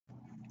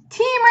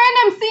Team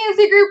Random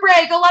C&C Group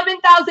Break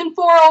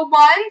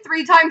 11,401.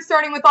 3 times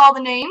starting with all the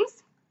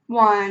names.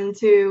 1,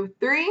 2,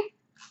 3.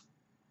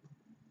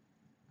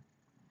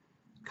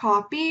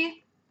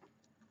 Copy.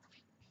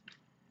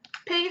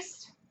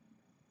 Paste.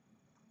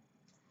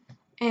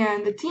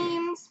 And the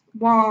teams.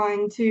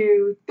 1,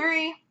 2,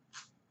 3.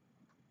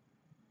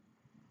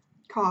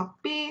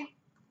 Copy.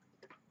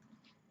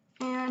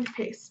 And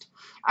paste.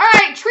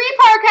 Alright, Tree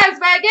Park has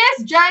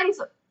Vegas, Jens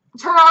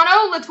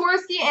Toronto,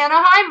 Latorsky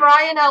Anaheim,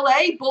 Ryan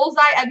LA,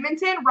 Bullseye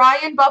Edmonton,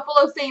 Ryan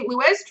Buffalo St.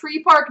 Louis,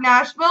 Tree Park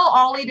Nashville,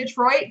 Ollie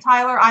Detroit,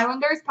 Tyler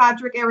Islanders,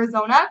 Patrick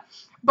Arizona,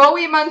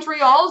 Bowie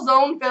Montreal,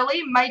 Zone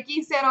Philly,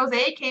 Mikey San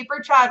Jose,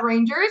 Caper Chad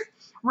Rangers,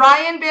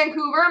 Ryan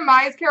Vancouver,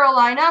 Mize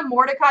Carolina,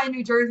 Mordecai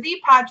New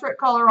Jersey, Patrick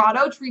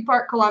Colorado, Tree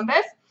Park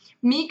Columbus,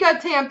 Mika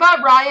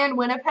Tampa, Ryan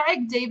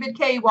Winnipeg, David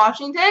K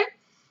Washington,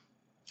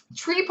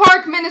 Tree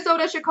Park,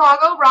 Minnesota,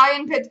 Chicago,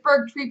 Ryan,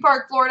 Pittsburgh, Tree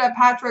Park, Florida,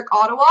 Patrick,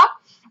 Ottawa.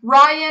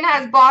 Ryan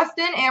has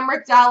Boston,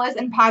 Amric, Dallas,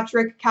 and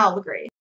Patrick, Calgary.